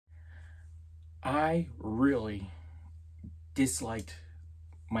I really disliked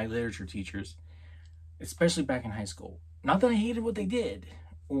my literature teachers, especially back in high school. Not that I hated what they did,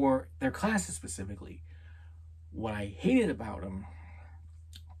 or their classes specifically. What I hated about them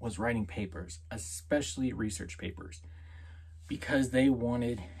was writing papers, especially research papers, because they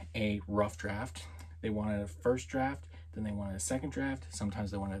wanted a rough draft. They wanted a first draft, then they wanted a second draft,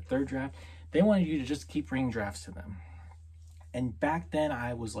 sometimes they wanted a third draft. They wanted you to just keep bringing drafts to them. And back then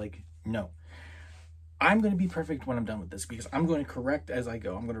I was like, no, I'm going to be perfect when I'm done with this, because I'm going to correct as I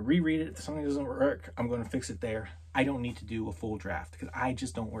go. I'm going to reread it. If something doesn't work, I'm going to fix it there. I don't need to do a full draft because I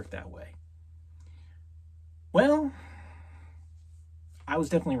just don't work that way. Well, I was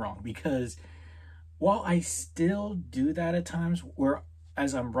definitely wrong, because while I still do that at times, where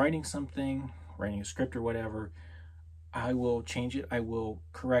as I'm writing something, writing a script or whatever, I will change it, I will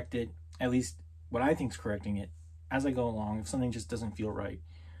correct it, at least what I think is correcting it, as I go along, if something just doesn't feel right.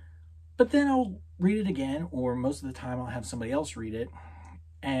 But then I'll read it again, or most of the time I'll have somebody else read it,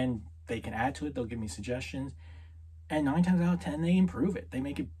 and they can add to it, they'll give me suggestions, and 9 times out of 10, they improve it. They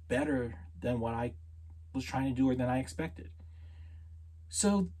make it better than what I was trying to do or than I expected.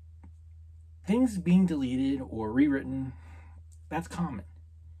 So things being deleted or rewritten, that's common.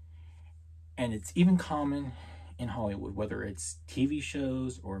 And it's even common in Hollywood, whether it's TV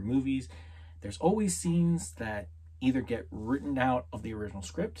shows or movies. There's always scenes that either get written out of the original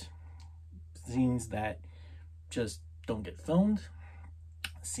script, scenes that just don't get filmed,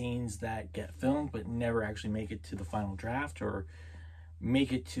 scenes that get filmed but never actually make it to the final draft or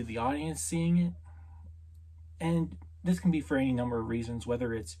make it to the audience seeing it. And this can be for any number of reasons,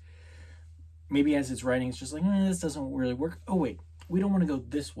 whether it's maybe as it's writing, it's just like, this doesn't really work. Oh, wait, we don't want to go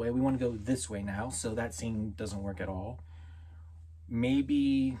this way. We want to go this way now. So that scene doesn't work at all.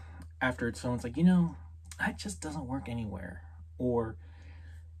 Maybe after it's filmed, it's like, that just doesn't work anywhere. Or,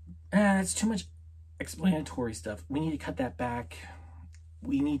 that's too much explanatory stuff. We need to cut that back.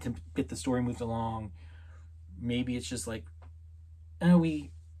 We need to get the story moved along. Maybe it's just like,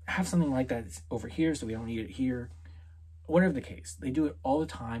 we have something like that over here, so we don't need it here. Whatever the case, they do it all the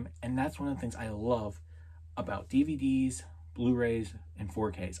time, and that's one of the things I love about DVDs, Blu-rays, and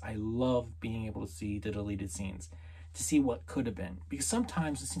 4Ks. I love being able to see the deleted scenes, to see what could have been. Because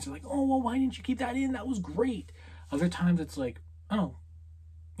sometimes the scenes are like, oh, well, why didn't you keep that in? That was great. Other times it's like, oh,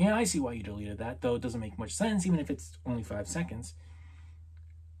 yeah, I see why you deleted that, though it doesn't make much sense, even if it's only 5 seconds.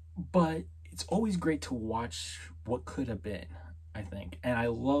 But it's always great to watch what could have been, I think. And I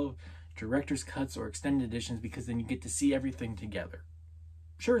love director's cuts or extended editions, because then you get to see everything together.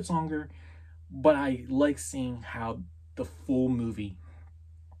 Sure, it's longer, but I like seeing how the full movie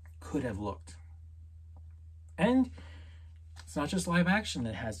could have looked. And it's not just live action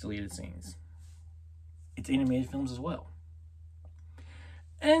that has deleted scenes. It's animated films as well.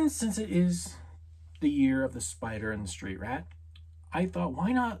 And since it is the year of the spider and the street rat, I thought,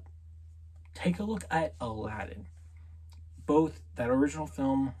 why not take a look at Aladdin, both that original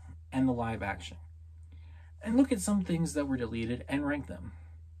film and the live action, and look at some things that were deleted and rank them.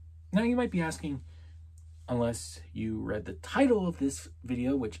 Now you might be asking, unless you read the title of this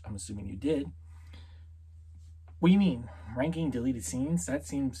video, which I'm assuming you did, what do you mean, ranking deleted scenes? That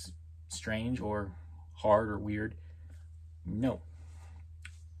seems strange or hard or weird. No.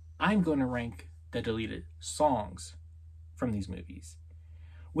 I'm going to rank the deleted songs from these movies,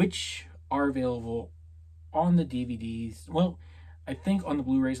 which are available on the DVDs. Well, I think on the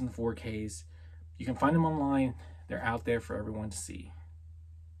Blu-rays and the 4Ks. You can find them online. They're out there for everyone to see.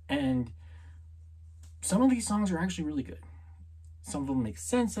 And some of these songs are actually really good. Some of them make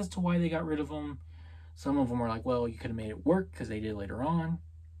sense as to why they got rid of them. Some of them are like, well, you could have made it work because they did later on.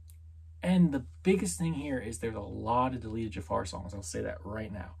 And the biggest thing here is there's a lot of deleted Jafar songs. I'll say that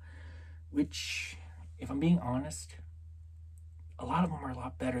right now. Which, if I'm being honest, a lot of them are a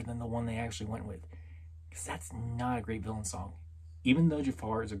lot better than the one they actually went with. Because that's not a great villain song, even though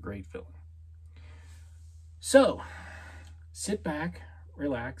Jafar is a great villain. So, sit back,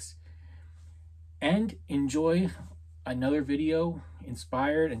 relax, and enjoy another video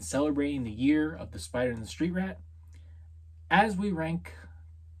inspired and celebrating the year of the Spider and the Street Rat as we rank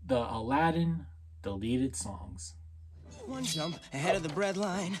the Aladdin deleted songs. One jump ahead of the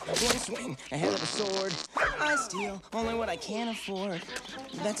breadline, one swing ahead of the sword. I steal only what I can afford.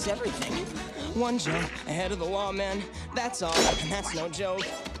 That's everything. One jump ahead of the lawmen, that's all, and that's no joke.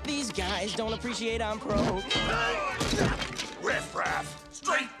 These guys don't appreciate I'm broke. Riff-raff,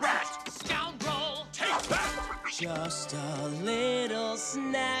 street rat, scoundrel, take that! Just a little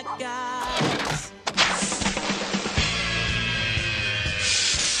snack, guys.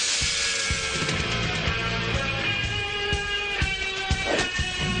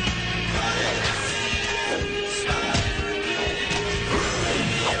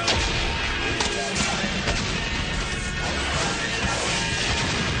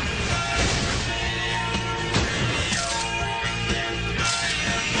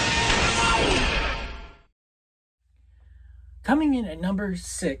 Coming in at number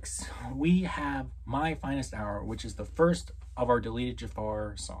 6, we have My Finest Hour, which is the first of our deleted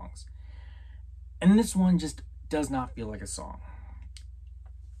Jafar songs. And this one just does not feel like a song.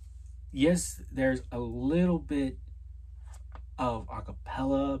 Yes, there's a little bit of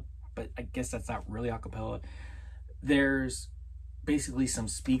acapella, but I guess that's not really acapella. There's basically some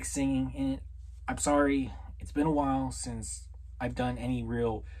speak singing in it. I'm sorry, it's been a while since I've done any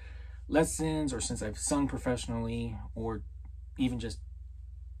real lessons, or since I've sung professionally, or even just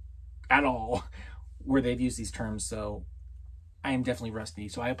at all where they've used these terms, so I am definitely rusty.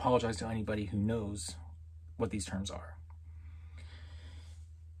 So I apologize to anybody who knows what these terms are.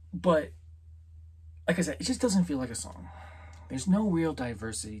 But like I said, it just doesn't feel like a song. There's no real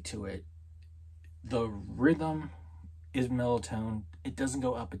diversity to it. The rhythm is mellow tone. It doesn't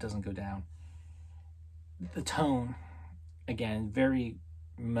go up, it doesn't go down. The tone, again, very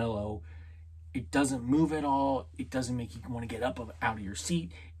mellow. It doesn't move at all. It doesn't make you want to get up out of your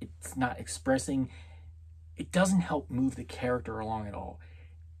seat. It's not expressing. It doesn't help move the character along at all.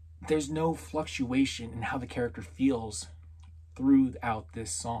 There's no fluctuation in how the character feels throughout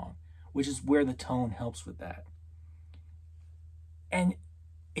this song, which is where the tone helps with that. And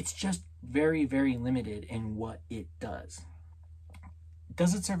it's just very, very limited in what it does.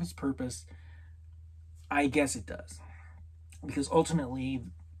 Does it serve its purpose? I guess it does. Because ultimately,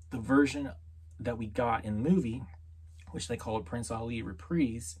 the version that we got in the movie, which they called Prince Ali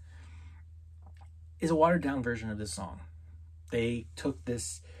Reprise, is a watered down version of this song. They took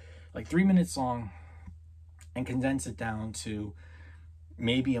this like 3-minute song and condensed it down to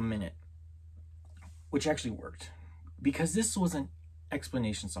maybe a minute, which actually worked because this was an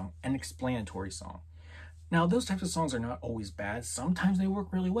explanation song, an explanatory song. Now, those types of songs are not always bad. Sometimes they work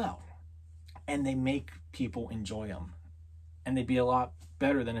really well and they make people enjoy them. And they'd be a lot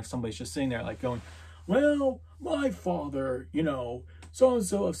better than if somebody's just sitting there like going, well, my father, you know,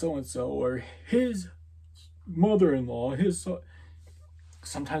 so-and-so of so-and-so, or his mother-in-law, his son.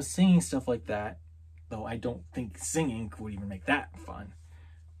 Sometimes singing stuff like that, though I don't think singing would even make that fun,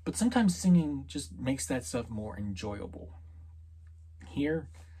 but sometimes singing just makes that stuff more enjoyable. Here,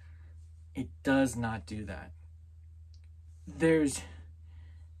 it does not do that.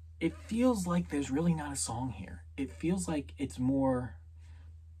 It feels like there's really not a song here. It feels like it's more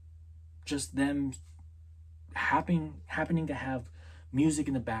just them happening to have music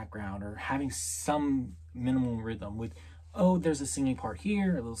in the background, or having some minimal rhythm with, oh, there's a singing part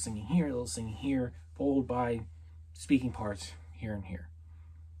here, a little singing here, a little singing here, followed by speaking parts here and here.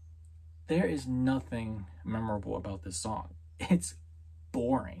 There is nothing memorable about this song. It's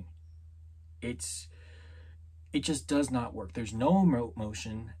boring. It just does not work. There's no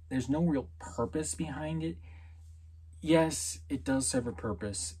motion. There's no real purpose behind it. Yes, it does serve a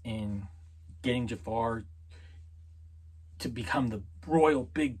purpose in getting Jafar to become the royal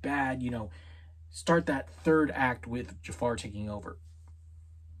big bad, start that third act with Jafar taking over.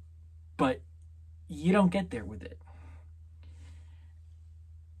 But you don't get there with it.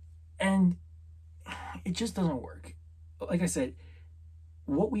 And it just doesn't work. Like I said,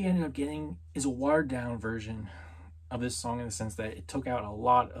 what we ended up getting is a watered down version of this song, in the sense that it took out a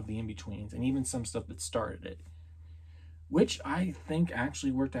lot of the in-betweens and even some stuff that started it, which I think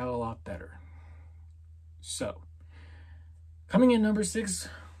actually worked out a lot better. So, coming in number 6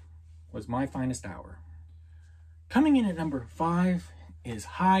 was My Finest Hour. Coming in at number 5 is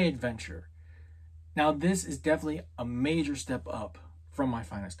High Adventure. Now, this is definitely a major step up from My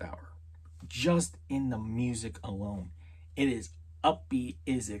Finest Hour, just in the music alone. It is upbeat,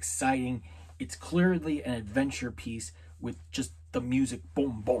 it is exciting, it's clearly an adventure piece with just the music,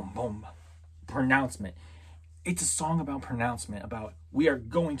 boom, boom, boom, pronouncement. It's a song about pronouncement, about we are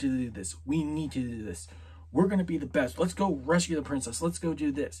going to do this, we need to do this, we're going to be the best, let's go rescue the princess, let's go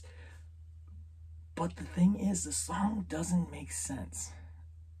do this. But the thing is, the song doesn't make sense.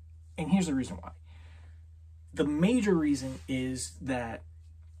 And here's the reason why. The major reason is that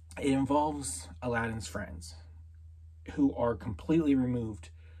it involves Aladdin's friends, who are completely removed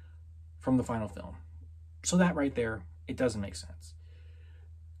from the final film. So that right there, it doesn't make sense.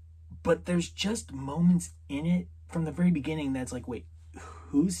 But there's just moments in it from the very beginning that's like, wait,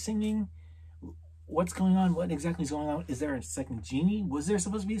 who's singing? What's going on? What exactly is going on? Is there a second genie? Was there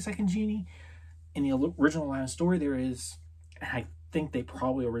supposed to be a second genie? In the original Aladdin story, there is. I think they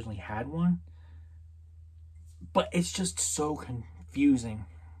probably originally had one. But it's just so confusing.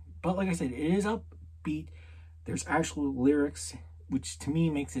 But like I said, it is upbeat. There's actual lyrics, which to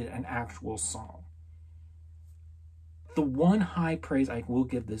me makes it an actual song. The one high praise I will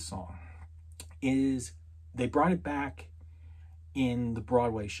give this song is they brought it back in the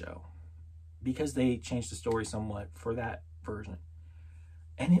Broadway show, because they changed the story somewhat for that version.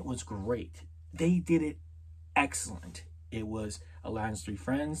 And it was great. They did it excellent. It was Aladdin's three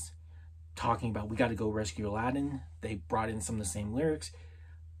friends talking about, we got to go rescue Aladdin. They brought in some of the same lyrics,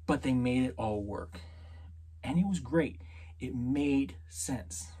 but they made it all work. And it was great. It made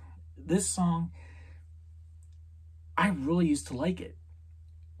sense. This song, I really used to like it.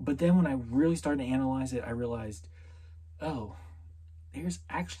 But then when I really started to analyze it, I realized, oh, there's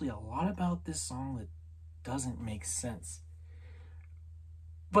actually a lot about this song that doesn't make sense.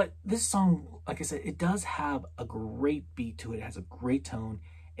 But this song, like I said, it does have a great beat to it. It has a great tone.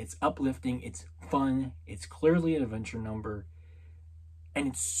 It's uplifting. It's fun. It's clearly an adventure number. And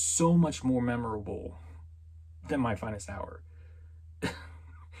it's so much more memorable than My Finest Hour.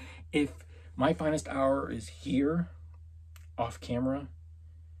 If My Finest Hour is here, off camera,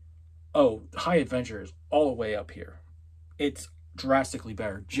 oh, High Adventure is all the way up here. It's drastically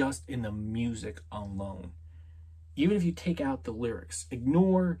better just in the music alone. Even if you take out the lyrics,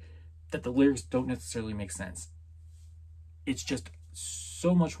 ignore that the lyrics don't necessarily make sense. It's just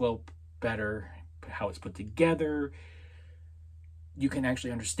so much better how it's put together. You can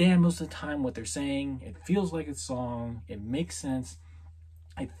actually understand most of the time what they're saying. It feels like a song. It makes sense.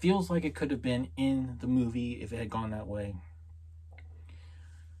 It feels like it could have been in the movie if it had gone that way.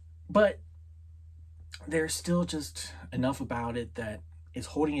 But there's still just enough about it that is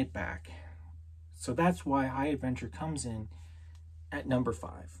holding it back. So that's why High Adventure comes in at number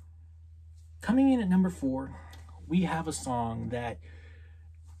 5. Coming in at number 4, we have a song that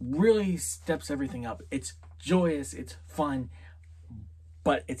really steps everything up. It's joyous, it's fun,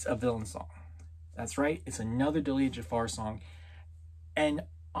 but it's a villain song. That's right, it's another Delia Jafar song. And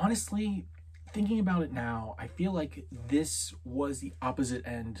honestly, thinking about it now, I feel like this was the opposite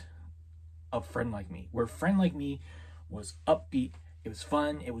end of Friend Like Me, where Friend Like Me was upbeat, it was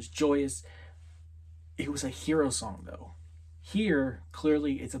fun, it was joyous. It was a hero song though. Here,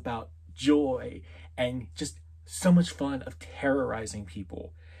 clearly it's about joy and just so much fun of terrorizing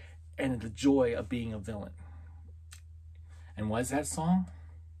people and the joy of being a villain. And what is that song?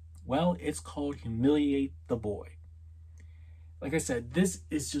 Well, it's called Humiliate the Boy. Like I said, this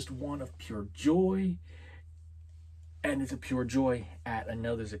is just one of pure joy, and it's a pure joy at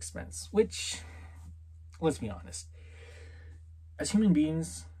another's expense, which, let's be honest, as human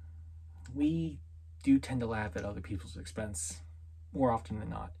beings, we do tend to laugh at other people's expense more often than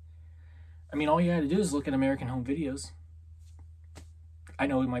not. I mean, all you gotta do is look at American Home Videos. I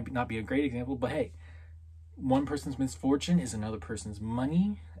know it might not be a great example, but hey, one person's misfortune is another person's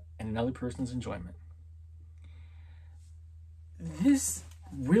money and another person's enjoyment. This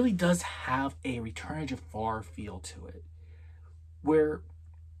really does have a Return of Jafar feel to it, where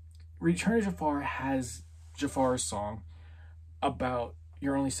Return of Jafar has Jafar's song about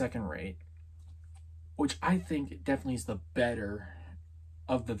you're only second rate, which I think definitely is the better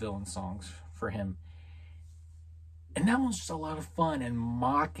of the villain songs for him. And that one's just a lot of fun and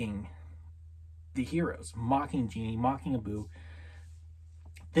mocking the heroes, mocking Genie, mocking Abu.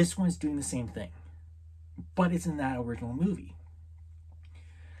 This one's doing the same thing, but it's in that original movie.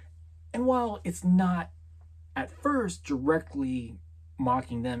 And while it's not at first directly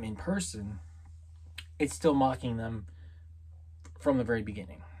mocking them in person, it's still mocking them from the very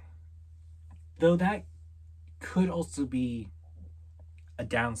beginning. Though that could also be a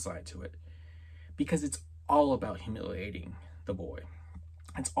downside to it, because it's all about humiliating the boy.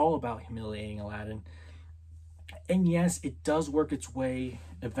 It's all about humiliating Aladdin. And yes, it does work its way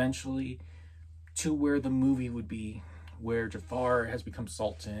eventually to where the movie would be, where Jafar has become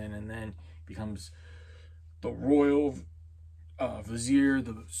Sultan and then becomes the royal vizier,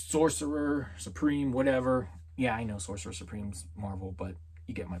 the sorcerer supreme, whatever. Yeah, I know Sorcerer Supreme's Marvel, but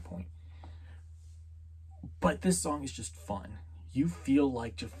you get my point. But this song is just fun. You feel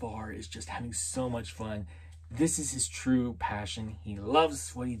like Jafar is just having so much fun. This is his true passion. He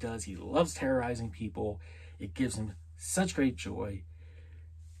loves what he does. He loves terrorizing people. It gives him such great joy.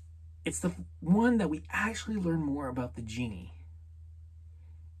 It's the one that we actually learn more about the genie.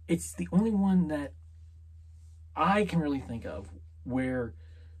 It's the only one that I can really think of where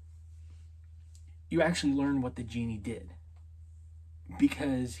you actually learn what the genie did.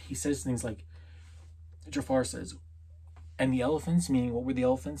 Because he says things like, Jafar says, and the elephants, meaning what were the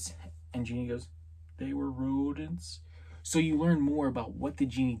elephants? And Genie goes, they were rodents. So you learn more about what the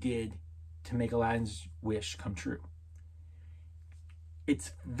genie did to make Aladdin's wish come true.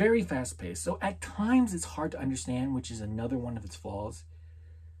 It's very fast-paced, so at times it's hard to understand, which is another one of its flaws.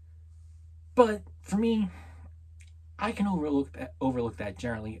 But for me, I can overlook that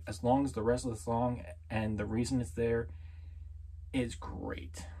generally, as long as the rest of the song and the reason it's there is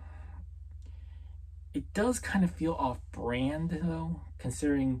great. It does kind of feel off-brand, though,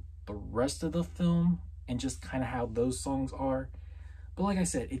 considering the rest of the film and just kind of how those songs are. But like I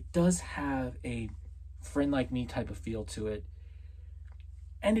said, it does have a Friend Like Me type of feel to it.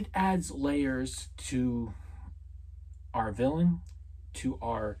 And it adds layers to our villain, to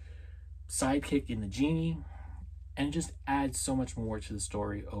our sidekick in the genie, and it just adds so much more to the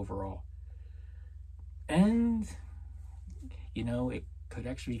story overall. And, you know, it could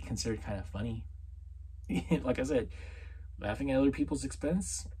actually be considered kind of funny. Like I said, laughing at other people's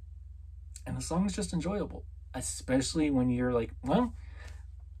expense, and the song is just enjoyable, especially when you're like, well,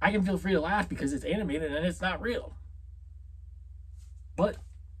 I can feel free to laugh because it's animated and it's not real. But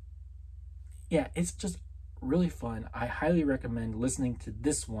yeah, it's just really fun. I highly recommend listening to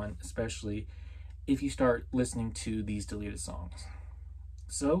this one, especially if you start listening to these deleted songs.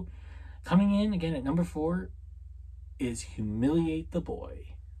 So, coming in again at number 4 is Humiliate the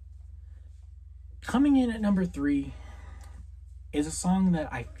Boy. Coming in at number 3 is a song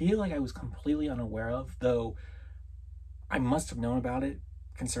that I feel like I was completely unaware of, though I must have known about it,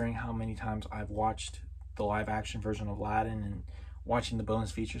 considering how many times I've watched the live action version of Aladdin and watching the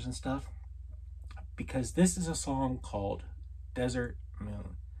bonus features and stuff. Because this is a song called Desert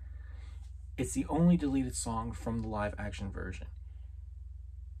Moon. It's the only deleted song from the live action version.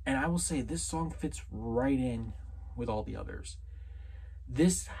 And I will say this song fits right in with all the others.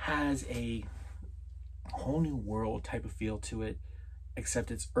 This has a whole new world type of feel to it, except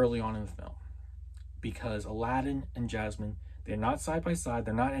it's early on in the film. Because Aladdin and Jasmine, they're not side by side,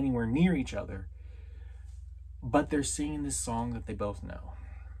 they're not anywhere near each other, but they're singing this song that they both know.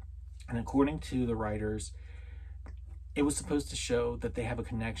 And according to the writers, it was supposed to show that they have a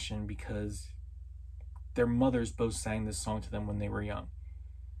connection because their mothers both sang this song to them when they were young.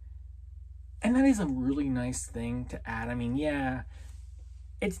 And that is a really nice thing to add. I mean, yeah,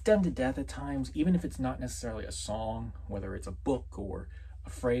 it's done to death at times, even if it's not necessarily a song, whether it's a book or a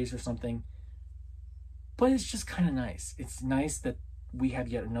phrase or something. But it's just kind of nice. It's nice that we have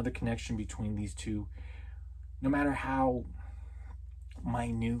yet another connection between these two, no matter how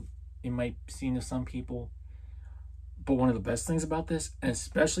minute it might seem to some people. But one of the best things about this, and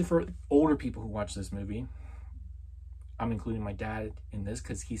especially for older people who watch this movie, I'm including my dad in this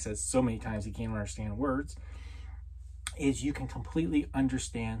because he says so many times he can't understand words, is you can completely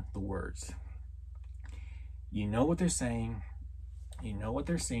understand the words. You know what they're saying, you know what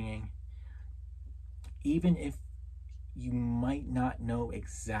they're singing, even if you might not know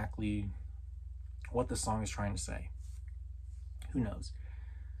exactly what the song is trying to say. Who knows?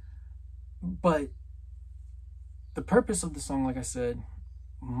 But the purpose of the song, like I said,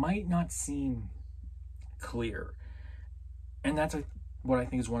 might not seem clear. And that's what I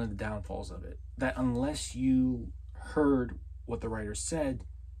think is one of the downfalls of it. That unless you heard what the writer said,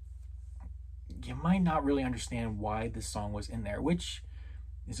 you might not really understand why this song was in there, which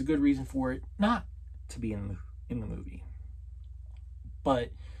is a good reason for it not to be in the movie.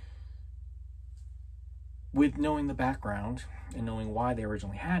 But with knowing the background and knowing why they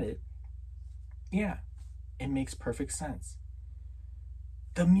originally had it, yeah, it makes perfect sense.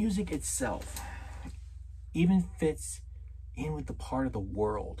 The music itself even fits in with the part of the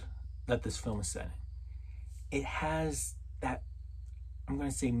world that this film is set in. It has that, I'm going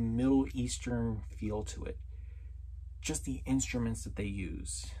to say, Middle Eastern feel to it. Just the instruments that they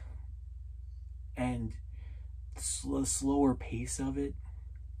use. And the slower pace of it.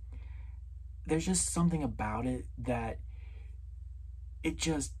 There's just something about it that it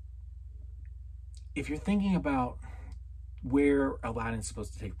just, if you're thinking about where Aladdin's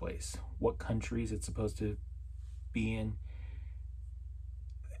supposed to take place, what countries it's supposed to be in,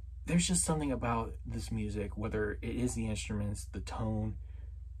 there's just something about this music, whether it is the instruments, the tone,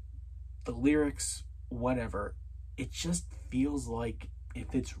 the lyrics, whatever, it just feels like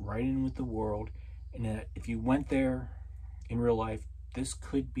it fits right in with the world, and that if you went there in real life, this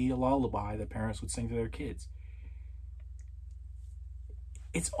could be a lullaby that parents would sing to their kids.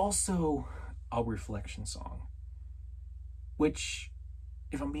 It's also a reflection song, which,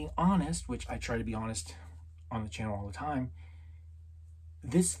 if I'm being honest, which I try to be honest on the channel all the time,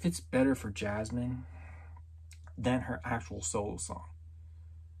 this fits better for Jasmine than her actual solo song.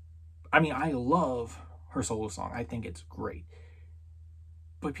 I mean, I love her solo song. I think it's great.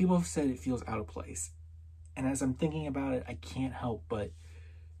 But people have said it feels out of place. And as I'm thinking about it, I can't help but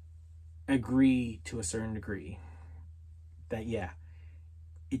agree to a certain degree that, yeah,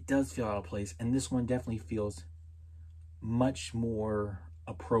 it does feel out of place. And this one definitely feels much more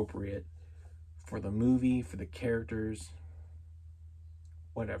appropriate for the movie, for the characters,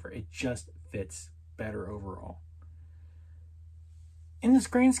 whatever. It just fits better overall. In this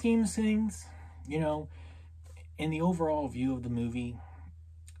grand scheme of things, You know, in the overall view of the movie,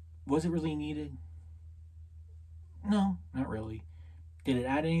 was it really needed? No, not really. Did it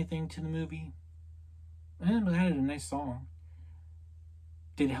add anything to the movie? It added a nice song.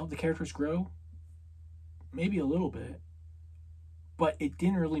 Did it help the characters grow? Maybe a little bit. But it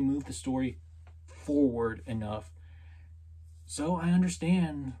didn't really move the story forward enough. So I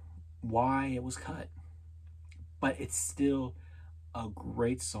understand why it was cut. But it's still a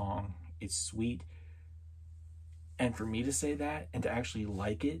great song. It's sweet. And for me to say that and to actually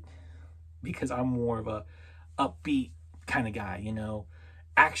like it, because I'm more of a upbeat kind of guy, you know,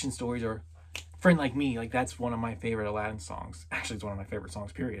 action stories or Friend Like Me, like that's one of my favorite Aladdin songs. Actually, it's one of my favorite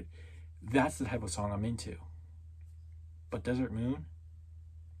songs, period. That's the type of song I'm into. But Desert Moon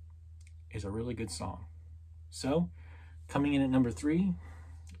is a really good song. So, coming in at number 3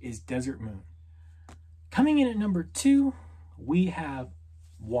 is Desert Moon. Coming in at number 2, we have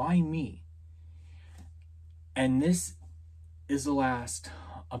Why Me? And this is the last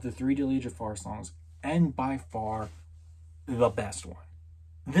of the 3 Delia Jafar songs, and by far the best one.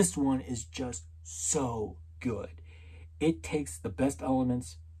 This one is just so good. It takes the best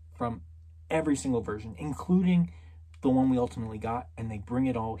elements from every single version, including the one we ultimately got, and they bring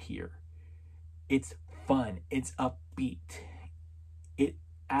it all here. It's fun. It's upbeat. It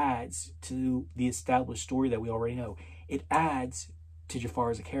adds to the established story that we already know. It adds to Jafar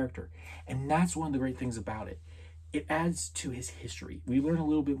as a character. And that's one of the great things about it. It adds to his history. We learn a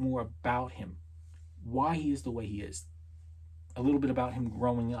little bit more about him, why he is the way he is, a little bit about him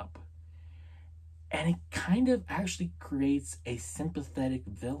growing up. And it kind of actually creates a sympathetic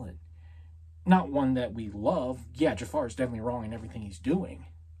villain. Not one that we love. Yeah, Jafar is definitely wrong in everything he's doing.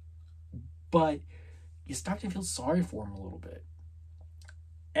 But you start to feel sorry for him a little bit.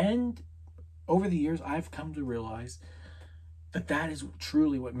 And over the years, I've come to realize that that is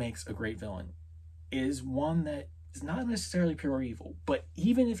truly what makes a great villain. Is one that is not necessarily pure evil. But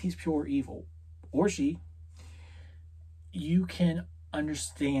even if he's pure evil, or she, you can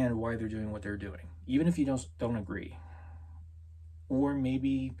understand why they're doing what they're doing. Even if you don't agree. Or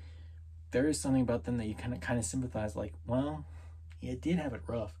maybe there is something about them that you kind of sympathize, like, well, you did have it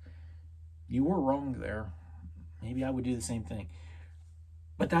rough. You were wrong there. Maybe I would do the same thing.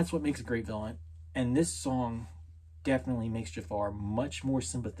 But that's what makes a great villain. And this song definitely makes Jafar much more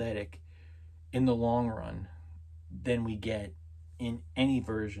sympathetic in the long run than we get in any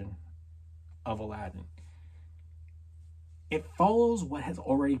version of Aladdin. It follows what has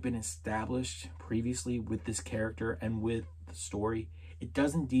already been established previously with this character and with the story. It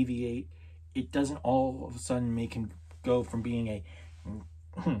doesn't deviate. It doesn't all of a sudden make him go from being a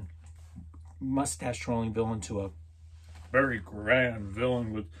mustache trolling villain to a very grand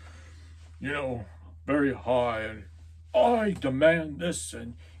villain with, you know, very high and I demand this,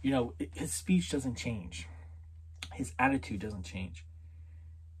 and you know, his speech doesn't change. His attitude doesn't change.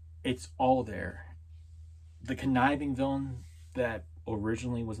 It's all there. The conniving villain that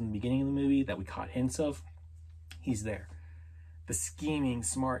originally was in the beginning of the movie that we caught hints of, he's there. The scheming,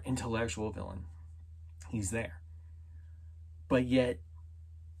 smart, intellectual villain, he's there. But yet,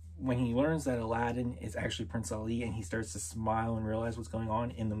 when he learns that Aladdin is actually Prince Ali and he starts to smile and realize what's going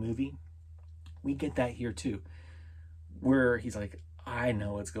on in the movie, we get that here too. Where he's like, I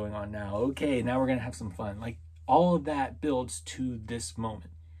know what's going on now. Okay, now we're going to have some fun. Like, all of that builds to this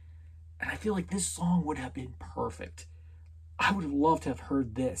moment. And I feel like this song would have been perfect. I would have loved to have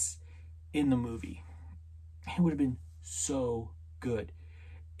heard this in the movie. It would have been so good.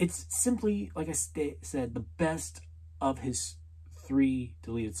 It's simply, like I said, the best of his 3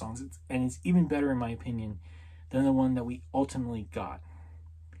 deleted songs. And it's even better, in my opinion, than the one that we ultimately got.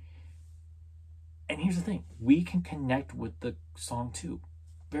 And here's the thing. We can connect with the song too.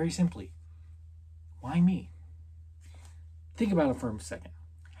 Very simply. Why me? Think about it for a second.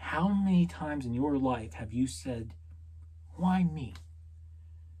 How many times in your life have you said, why me?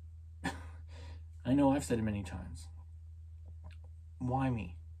 I know I've said it many times. Why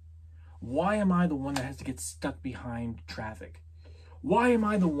me? Why am I the one that has to get stuck behind traffic? Why am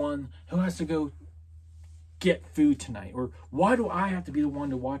I the one who has to go get food tonight? Or why do I have to be the one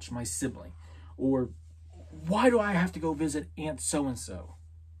to watch my sibling? Or why do I have to go visit Aunt so-and-so?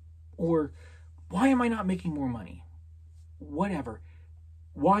 Or why am I not making more money? Whatever.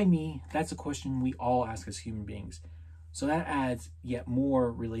 Why me? That's a question we all ask as human beings. So that adds yet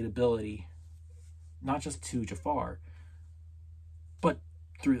more relatability, not just to Jafar, but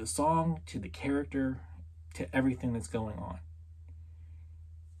through the song, to the character, to everything that's going on.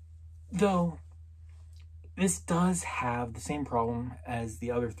 Though, this does have the same problem as the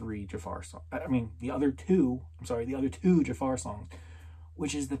other 3 Jafar songs. The other two Jafar songs,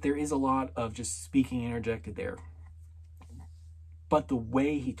 which is that there is a lot of just speaking interjected there. But the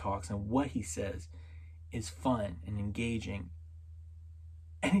way he talks and what he says is fun and engaging.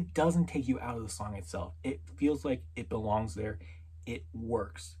 And it doesn't take you out of the song itself. It feels like it belongs there. It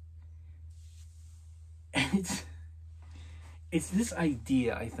works. And it's this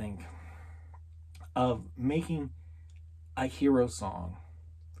idea, I think, of making a hero song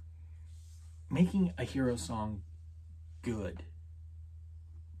good.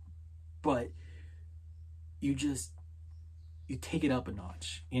 But you take it up a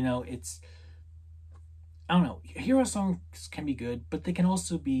notch. You know, I don't know, hero songs can be good, but they can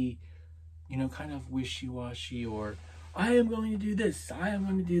also be, you know, kind of wishy-washy, or I am going to do this, I am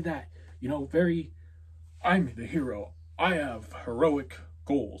going to do that. You know, I'm the hero. I have heroic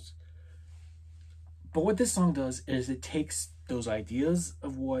goals. But what this song does is it takes those ideas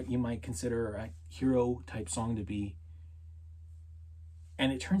of what you might consider a hero type song to be,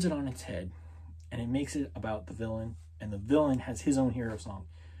 and it turns it on its head, and it makes it about the villain, and the villain has his own hero song.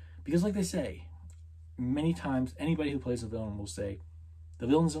 Because like they say, many times, anybody who plays a villain will say, the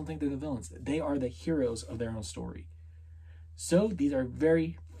villains don't think they're the villains. They are the heroes of their own story. So these are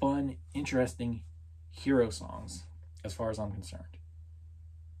very fun, interesting hero songs, as far as I'm concerned.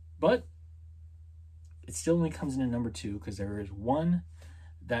 But it still only comes in at number 2, because there is one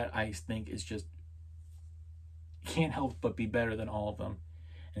that I think is just, can't help but be better than all of them.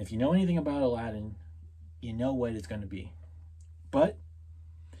 And if you know anything about Aladdin, you know what it's going to be. But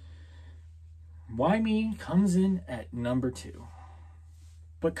Why Me comes in at number 2.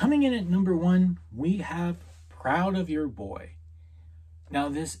 But coming in at number 1, we have Proud of Your Boy. Now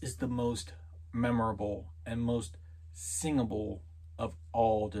this is the most memorable and most singable of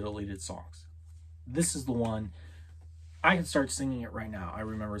all the deleted songs. This is the one, I can start singing it right now. I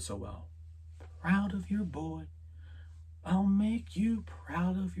remember it so well. Proud of your boy, I'll make you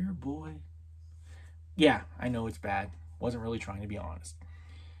proud of your boy. Yeah, I know it's bad. Wasn't really trying to be honest.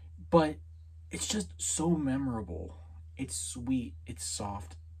 But it's just so memorable. It's sweet. It's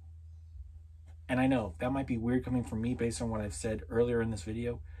soft. And I know that might be weird coming from me based on what I've said earlier in this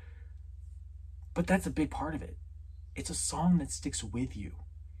video. But that's a big part of it. It's a song that sticks with you.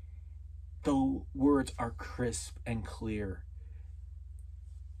 The words are crisp and clear.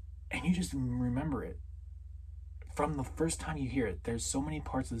 And you just remember it. From the first time you hear it, there's so many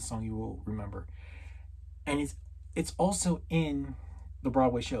parts of the song you will remember. And it's also in the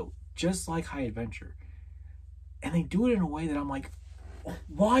Broadway show, just like High Adventure. And they do it in a way that I'm like,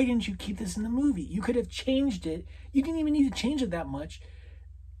 why didn't you keep this in the movie? You could have changed it. You didn't even need to change it that much,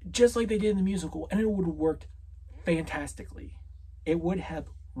 just like they did in the musical, and it would have worked fantastically. It would have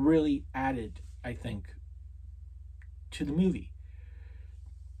really added, I think, to the movie.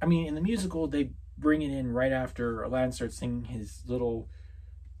 I mean, in the musical, they bring it in right after Aladdin starts singing his little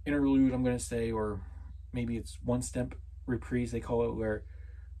interlude, I'm going to say, or maybe it's one-step reprise, they call it, where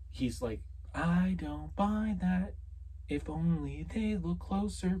he's like, I don't buy that, if only they look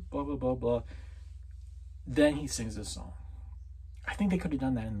closer, blah, blah, blah, blah. Then he sings this song. I think they could have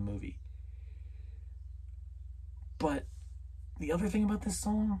done that in the movie. But the other thing about this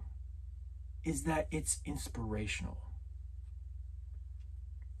song is that it's inspirational.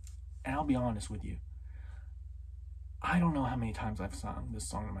 And I'll be honest with you, I don't know how many times I've sung this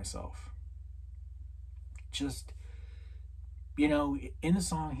song to myself. Just, you know, in the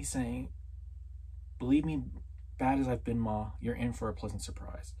song he's saying, believe me, bad as I've been, Ma, you're in for a pleasant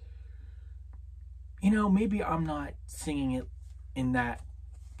surprise. You know, maybe I'm not singing it in that,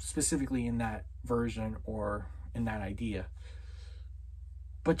 specifically in that version or in that idea.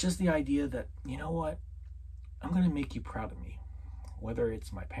 But just the idea that, you know what, I'm going to make you proud of me. Whether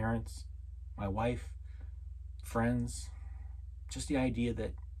it's my parents, my wife, friends, just the idea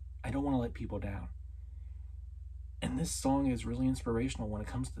that I don't want to let people down. And this song is really inspirational when it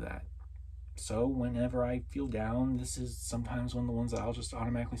comes to that. So whenever I feel down, this is sometimes one of the ones that I'll just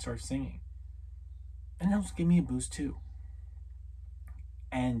automatically start singing. And it helps give me a boost too.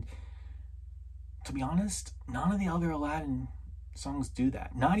 And to be honest, none of the other Aladdin songs do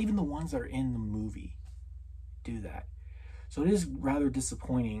that. Not even the ones that are in the movie do that. So it is rather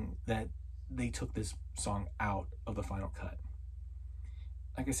disappointing that they took this song out of the final cut.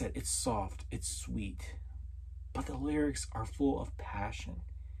 Like I said, it's soft, it's sweet, but the lyrics are full of passion,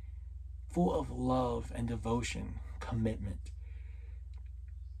 full of love and devotion, commitment.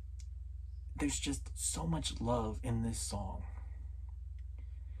 There's just so much love in this song.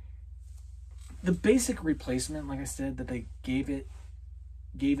 The basic replacement, like I said, that they gave in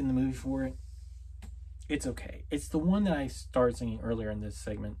the movie for it, it's okay. It's the one that I started singing earlier in this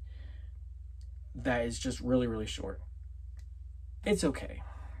segment that is just really, really short. It's okay.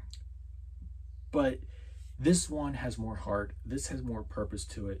 But this one has more heart. This has more purpose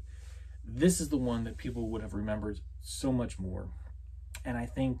to it. This is the one that people would have remembered so much more. And I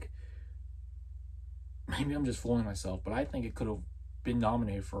think, maybe I'm just fooling myself, but I think it could have been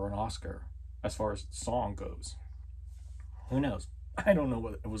nominated for an Oscar as far as song goes. Who knows? I don't know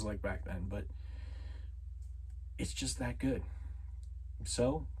what it was like back then, but it's just that good.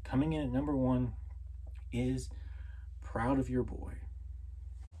 So, coming in at number 1 is Proud of Your Boy.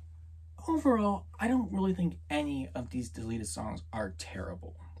 Overall, I don't really think any of these deleted songs are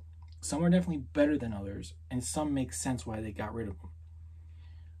terrible. Some are definitely better than others, and some make sense why they got rid of them.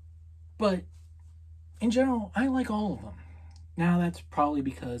 But in general, I like all of them. Now, that's probably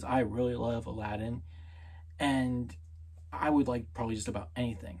because I really love Aladdin, and I would like probably just about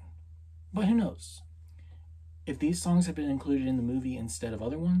anything. But who knows? If these songs had been included in the movie instead of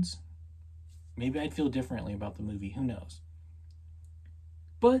other ones, maybe I'd feel differently about the movie. Who knows?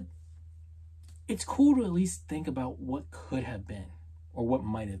 But it's cool to at least think about what could have been or what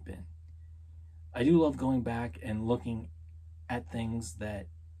might have been. I do love going back and looking at things that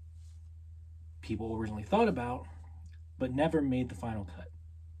people originally thought about but never made the final cut.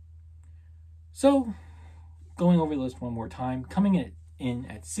 So, going over the list one more time, coming in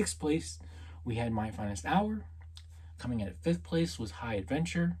at 6th place, we had My Finest Hour. Coming in at 5th place was High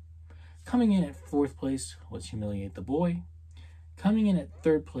Adventure. Coming in at 4th place was Humiliate the Boy. Coming in at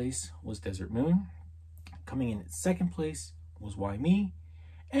 3rd place was Desert Moon. Coming in at 2nd place was Why Me.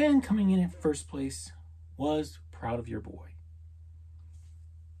 And coming in at 1st place was Proud of Your Boy.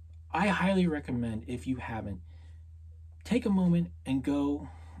 I highly recommend, if you haven't, take a moment and go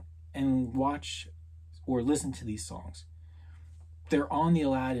and watch or listen to these songs. They're on the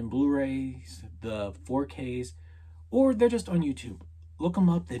Aladdin Blu-rays, the 4Ks, or they're just on YouTube. Look them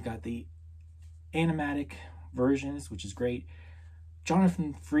up. They've got the animatic versions, which is great.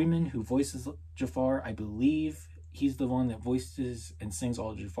 Jonathan Freeman, who voices Jafar, I believe he's the one that voices and sings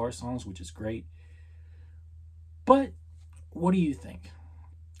all the Jafar songs, which is great. But what do you think?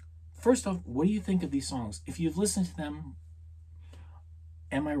 First off, what do you think of these songs? If you've listened to them,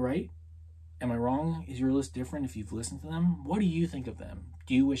 am I right? Am I wrong? Is your list different if you've listened to them? What do you think of them?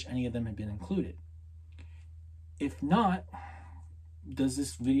 Do you wish any of them had been included? If not, does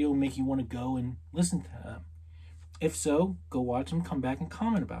this video make you want to go and listen to them? If so, go watch them, come back and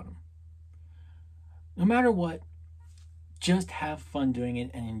comment about them. No matter what, just have fun doing it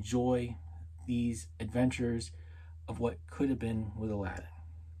and enjoy these adventures of what could have been with Aladdin.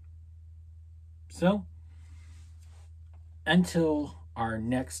 So, until our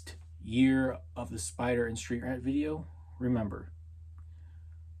next Year of the Spider and Street Rat video, remember,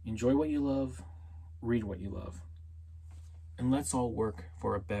 enjoy what you love, read what you love, and let's all work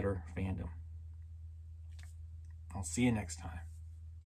for a better fandom. I'll see you next time.